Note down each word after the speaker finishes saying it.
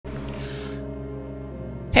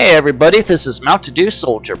Hey everybody, this is Mountain Dew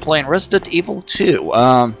Soldier playing Resident Evil 2.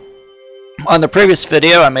 On the previous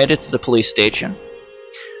video, I made it to the police station.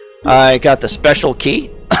 I got the special key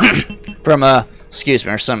from, excuse me,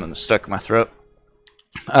 there's something stuck in my throat.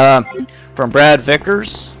 From Brad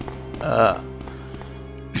Vickers. Yeah,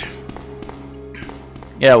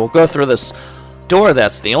 we'll go through this door.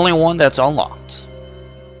 That's the only one that's unlocked.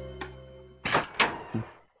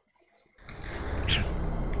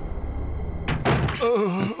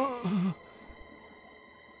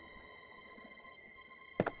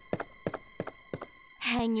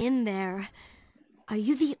 Hang in there. Are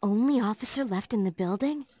you the only officer left in the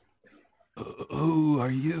building? Who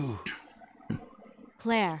are you?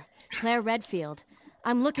 Claire Redfield.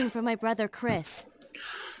 I'm looking for my brother Chris.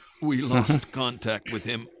 We lost contact with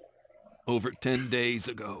him over 10 days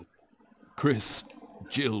ago. Chris,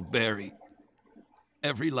 Jill Barry.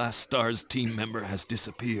 Every last STARS team member has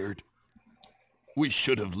disappeared. We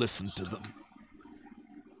should have listened to them.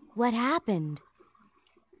 What happened?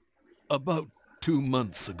 About 2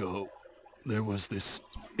 months ago, there was this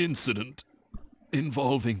incident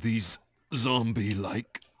involving these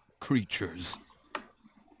zombie-like creatures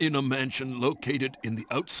in a mansion located in the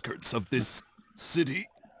outskirts of this city.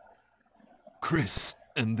 Chris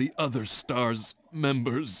and the other STARS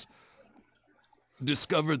members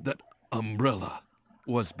discovered that Umbrella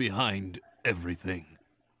was behind everything,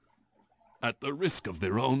 at the risk of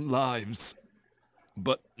their own lives,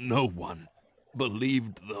 but no one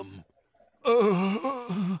believed them.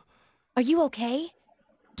 Are you okay?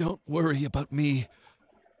 Don't worry about me.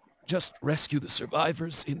 Just rescue the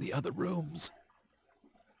survivors in the other rooms.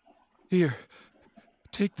 Here,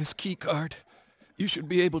 take this key card. You should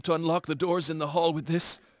be able to unlock the doors in the hall with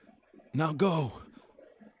this. Now go.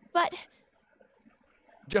 But...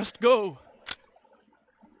 Just go.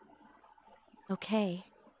 Okay.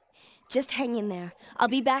 Just hang in there. I'll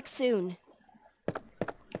be back soon.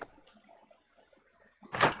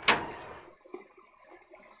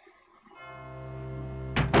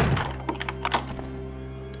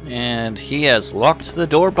 And he has locked the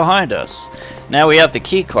door behind us. Now we have the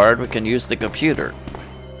key card, we can use the computer.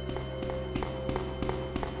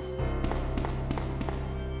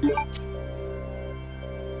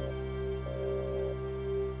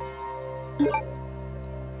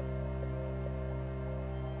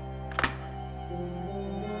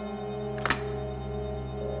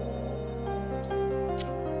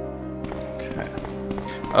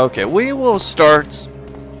 Okay, we will start,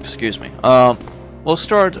 excuse me, we'll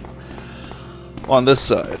start on this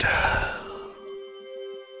side.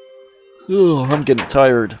 Ooh, I'm getting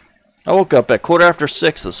tired. I woke up at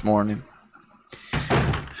 6:15 this morning.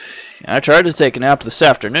 I tried to take a nap this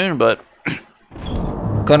afternoon, but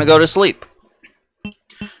couldn't go to sleep.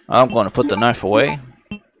 I'm going to put the knife away.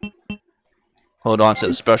 Hold on to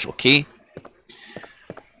the special key.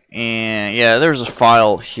 And yeah, there's a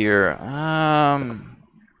file here.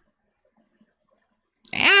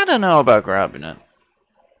 I don't know about grabbing it.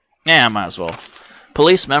 Yeah, I might as well.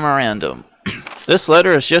 Police memorandum. This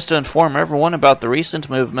letter is just to inform everyone about the recent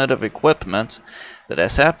movement of equipment that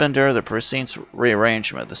has happened during the precinct's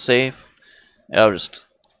rearrangement. The safe. I'll just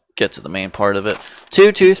get to the main part of it.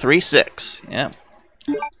 2236. Yeah.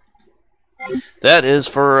 That is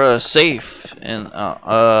for a safe in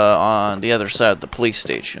on the other side of the police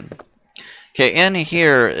station. Okay, in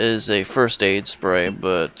here is a first aid spray,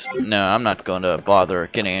 but no, I'm not going to bother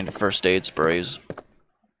getting any first aid sprays.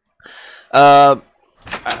 I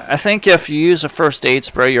think if you use a first aid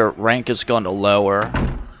spray, your rank is going to lower,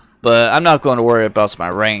 but I'm not going to worry about my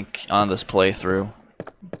rank on this playthrough.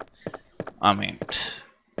 I mean,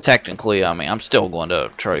 technically, I'm still going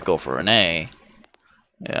to try to go for an A.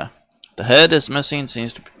 Yeah. The head is missing,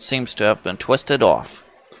 seems to have been twisted off.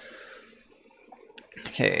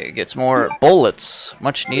 Okay, gets more bullets.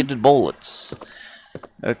 Much needed bullets.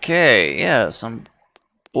 Okay, yeah, some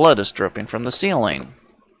blood is dripping from the ceiling.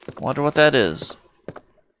 Wonder what that is.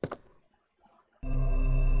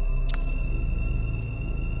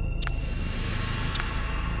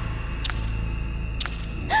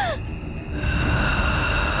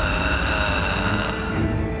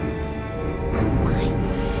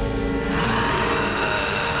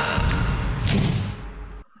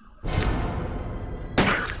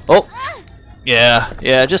 Oh,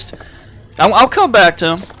 yeah, just, I'll come back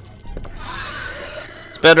to him.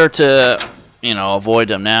 It's better to, you know, avoid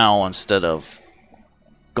him now instead of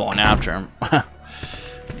going after him.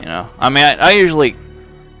 You know, I mean,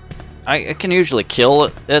 I can usually kill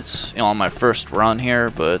it, you know, on my first run here,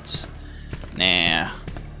 but, nah.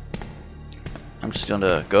 I'm just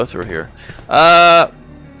gonna go through here.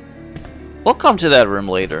 We'll come to that room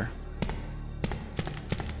later.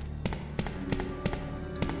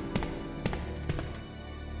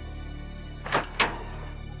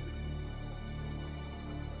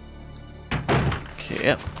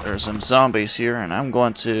 there's some zombies here, and I'm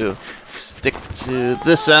going to stick to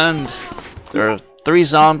this end. There are 3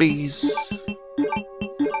 zombies.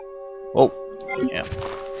 Oh, yeah.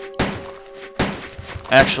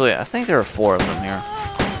 Actually, I think there are 4 of them here.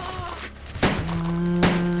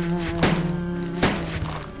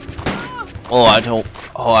 Oh, I don't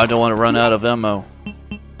want to run out of ammo.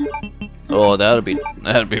 Oh, that'd be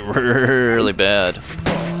really bad.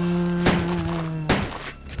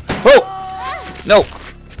 Oh! No!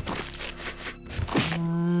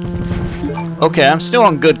 Okay, I'm still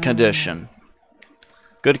in good condition.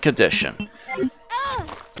 Good condition.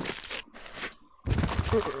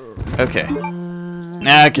 Okay.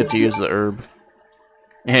 Now I get to use the herb.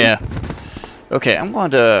 Yeah. Okay, I'm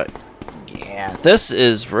going to... Yeah, this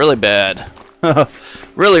is really bad.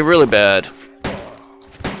 Really, really bad.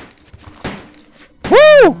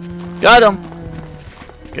 Woo! Got him!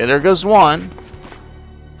 Okay, there goes one.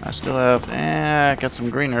 I still have... I got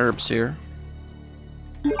some green herbs here.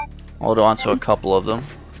 Hold on to a couple of them.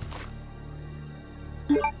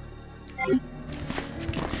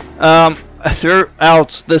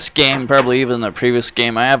 Throughout this game, probably even the previous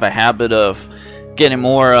game, I have a habit of getting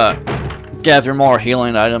more, gathering more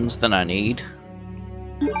healing items than I need.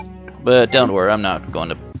 But don't worry, I'm not going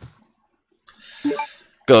to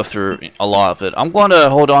go through a lot of it. I'm going to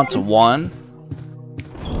hold on to one.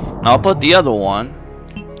 And I'll put the other one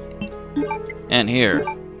in here.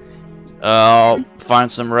 I'll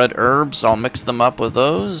find some red herbs. I'll mix them up with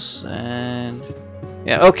those. And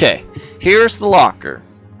yeah, okay. Here's the locker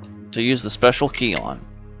to use the special key on.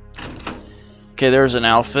 Okay, there's an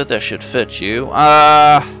outfit that should fit you.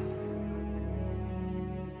 I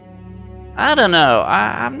don't know.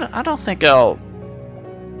 I don't think I'll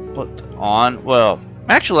put on. Well,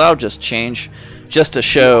 actually, I'll just change just to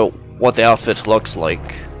show what the outfit looks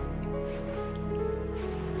like.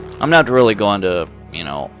 I'm not really going to, you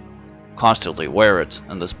know, constantly wear it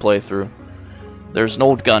in this playthrough. There's an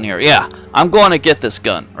old gun here. Yeah, I'm going to get this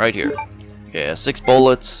gun right here. Okay, 6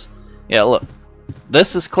 bullets. Yeah, look.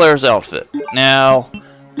 This is Claire's outfit. Now,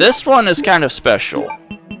 this one is kind of special.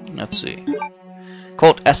 Let's see.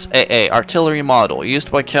 Colt SAA artillery model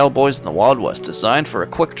used by cowboys in the Wild West, designed for a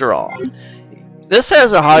quick draw. This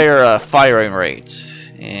has a higher firing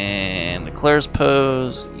rate. And Claire's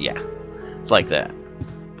pose, yeah, it's like that.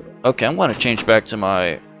 Okay, I'm going to change back to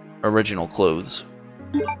my original clothes.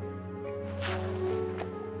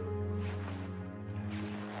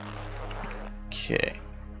 Okay.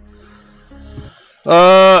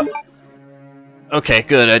 Okay,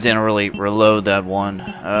 good. I didn't really reload that one.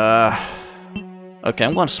 Okay,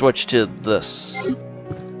 I'm going to switch to this.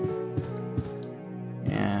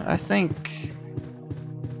 Yeah, I think...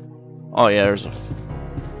 Oh, yeah, there's a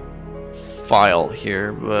file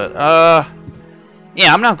here, but,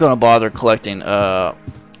 yeah, I'm not going to bother collecting,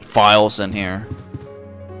 files in here.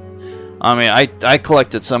 I mean, I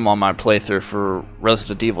collected some on my playthrough for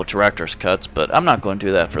Resident Evil Director's Cuts, but I'm not going to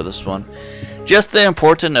do that for this one. Just the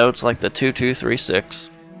important notes like the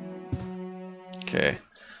 2236. Okay.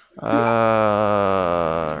 There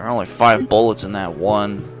are only 5 bullets in that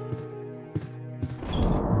one.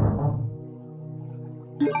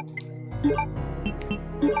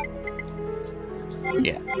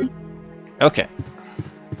 Yeah. Okay.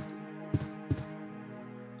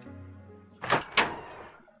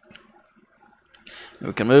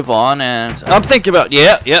 We can move on, and I'm thinking about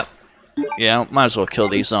yeah, might as well kill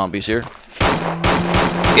these zombies here.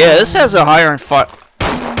 Yeah, this has a higher fire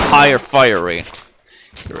rate.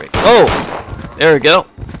 Oh, there we go.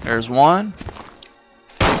 There's one.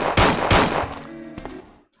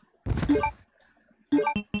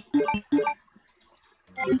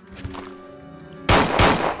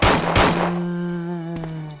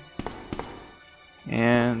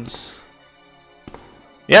 And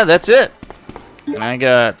yeah, that's it. And I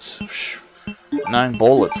got 9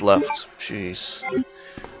 bullets left. Jeez.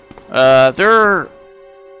 There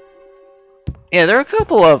are a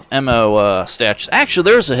couple of ammo statues. Actually,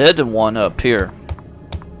 there's a hidden one up here.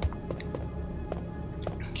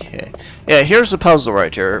 Okay. Yeah, here's the puzzle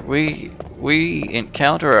right here. We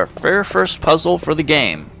encounter our very first puzzle for the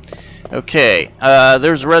game. Okay.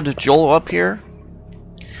 There's Red Joel up here.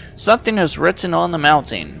 Something is written on the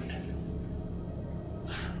mountain.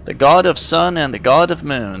 The god of sun and the god of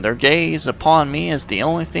moon, their gaze upon me is the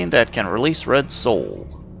only thing that can release Red Soul.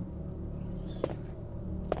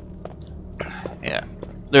 Yeah,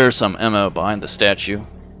 there's some ammo behind the statue.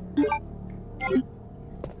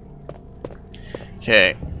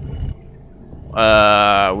 Okay.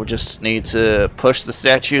 We just need to push the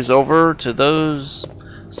statues over to those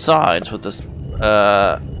sides with the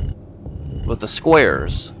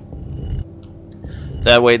squares.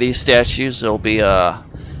 That way these statues will be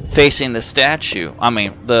facing the statue. I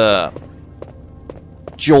mean, the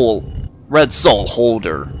Joel Red Soul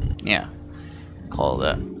holder. Yeah, call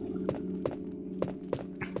that.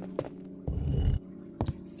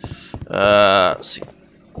 Let's see.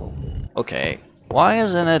 Okay, why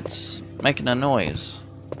isn't it making a noise?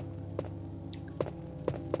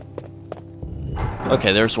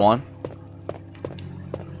 Okay, there's one.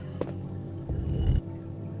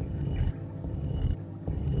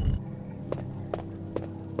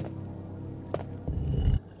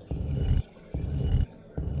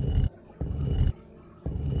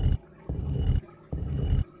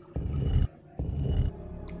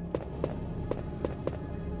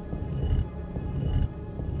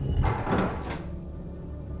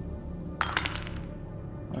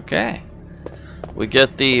 Okay, we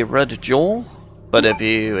get the red Joel, but if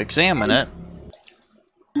you examine it,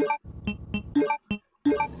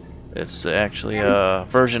 it's actually a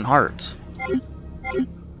Virgin Heart.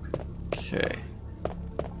 Okay.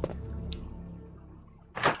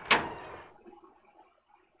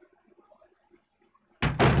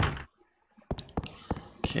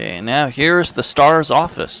 Okay, now here's the Star's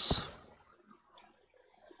office.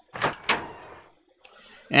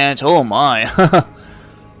 And oh my.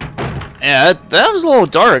 Yeah, that was a little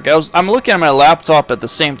dark. I'm looking at my laptop at the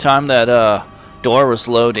same time that door was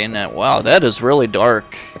loading, and wow, that is really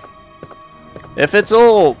dark. If it's a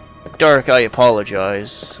little dark, I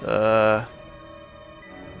apologize. I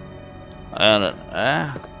don't.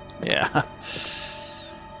 Yeah.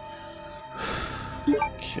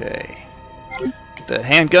 Okay. Get the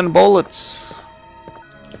handgun bullets.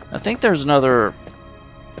 I think there's another.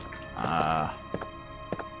 Oh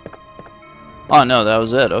no, that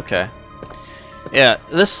was it. Okay. Yeah,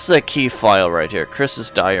 this is a key file right here,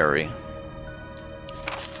 Chris's diary.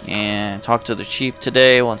 And talked to the chief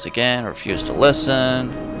today, once again, refused to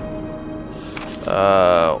listen.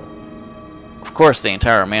 Of course, the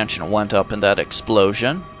entire mansion went up in that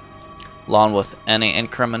explosion, along with any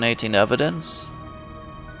incriminating evidence.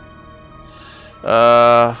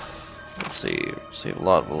 Let's see, received a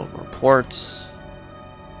lot of reports.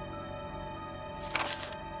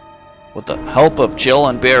 With the help of Jill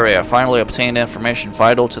and Barry, I finally obtained information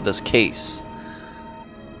vital to this case.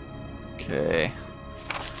 Okay.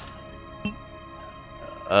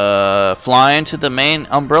 Flying to the main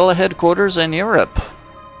Umbrella headquarters in Europe.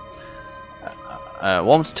 I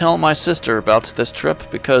won't tell my sister about this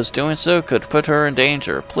trip because doing so could put her in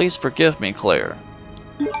danger. Please forgive me, Claire.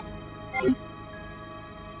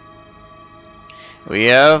 We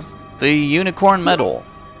have the Unicorn Medal.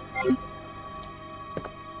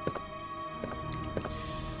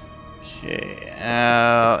 Okay,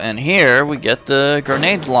 and here we get the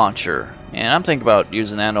grenade launcher. And I'm thinking about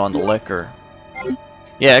using that on the liquor.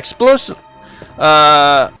 Yeah, explosive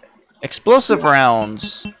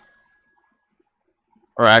rounds.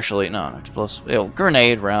 Or actually, no, explosive,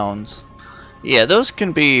 grenade rounds. Yeah, those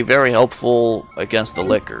can be very helpful against the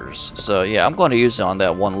liquors. So yeah, I'm going to use it on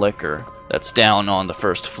that one liquor that's down on the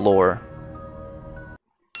first floor.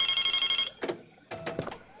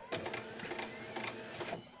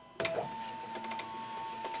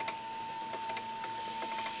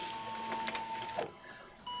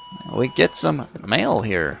 We get some mail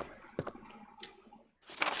here.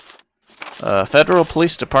 Federal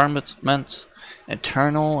Police Department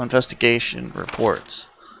internal investigation reports.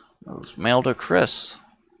 It was mailed to Chris.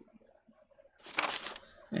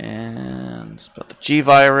 And it's about the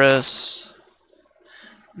G-Virus.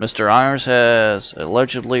 Mr. Irons has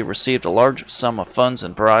allegedly received a large sum of funds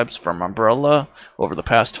and bribes from Umbrella over the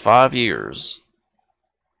past 5 years.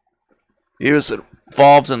 He was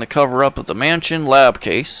involved in the cover-up of the Mansion lab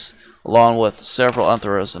case, along with several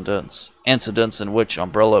other incidents in which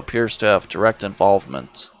Umbrella appears to have direct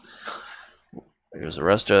involvement. He was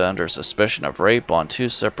arrested under suspicion of rape on 2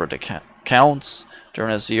 separate counts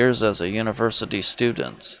during his years as a university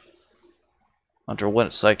student.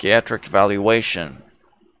 Underwent psychiatric evaluation.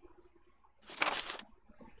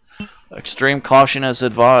 Extreme caution is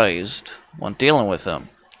advised when dealing with him.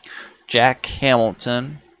 Jack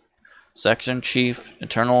Hamilton, Section Chief,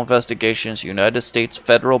 Internal Investigations, United States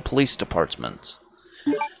Federal Police Department.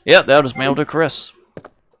 Yep, that was mailed to Chris.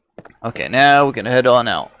 Okay, now we can head on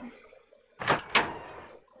out.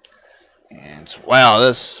 And wow,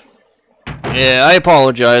 this... Yeah, I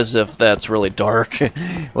apologize if that's really dark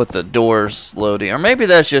with the doors loading. Or maybe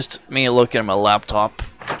that's just me looking at my laptop.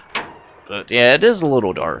 But yeah, it is a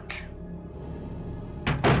little dark.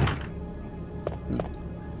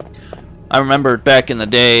 I remember back in the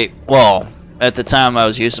day, well, at the time I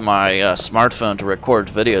was using my smartphone to record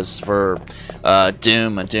videos for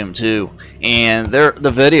Doom and Doom 2, and the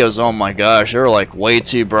videos, oh my gosh, they were like way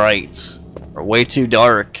too bright or way too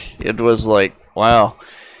dark. It was like, wow.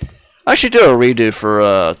 I should do a redo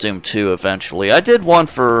for Doom 2 eventually. I did one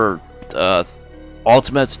for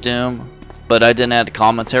Ultimate Doom, but I didn't add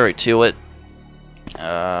commentary to it.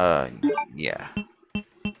 Yeah.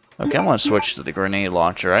 Okay, I'm gonna switch to the grenade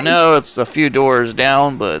launcher. I know it's a few doors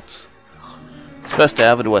down, but it's best to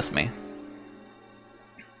have it with me.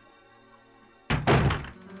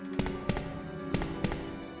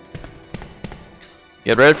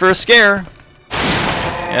 Get ready for a scare.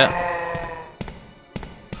 Yeah.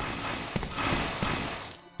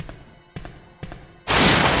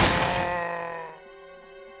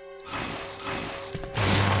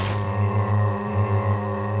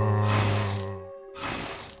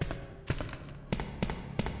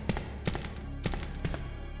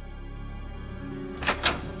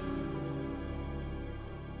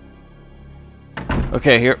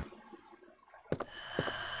 Okay, here.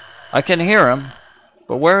 I can hear him,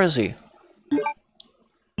 but where is he?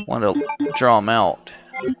 Want to draw him out.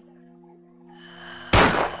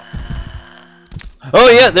 Oh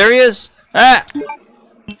yeah, there he is. Ah!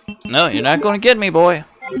 No, you're not going to get me, boy.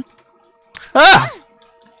 Ah!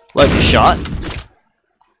 Like a shot.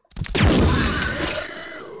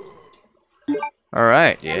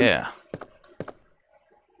 Alright, yeah.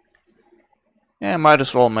 Yeah, might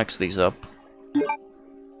as well mix these up.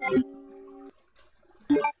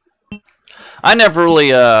 I never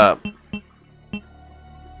really, nah,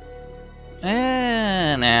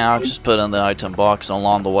 I'll just put in the item box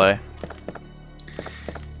along the way.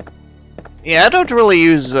 Yeah, I don't really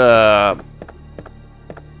use, more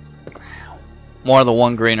than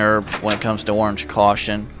one green herb when it comes to orange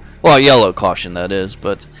caution. Well, yellow caution, that is,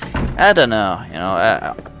 but I don't know, you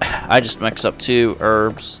know, I just mix up 2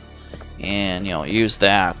 herbs and, you know, use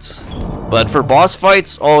that. But for boss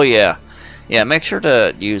fights, oh yeah. Yeah, make sure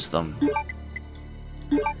to use them.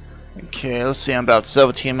 Okay, let's see, I'm about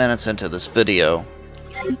 17 minutes into this video.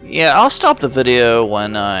 Yeah, I'll stop the video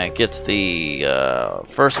when I get the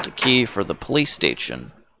first key for the police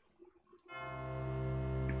station.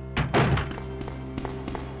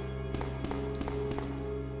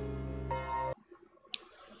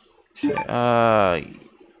 Okay,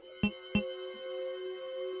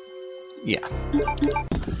 yeah.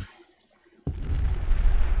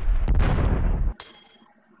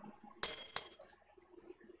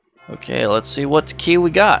 Okay, let's see what key we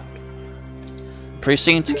got.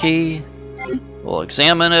 Precinct key. We'll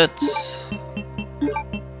examine it.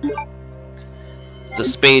 It's a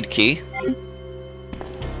spade key.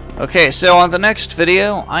 Okay, so on the next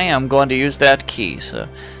video, I am going to use that key. So,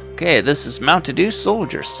 okay, this is Mountain Dew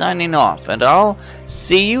Soldier signing off, and I'll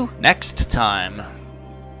see you next time.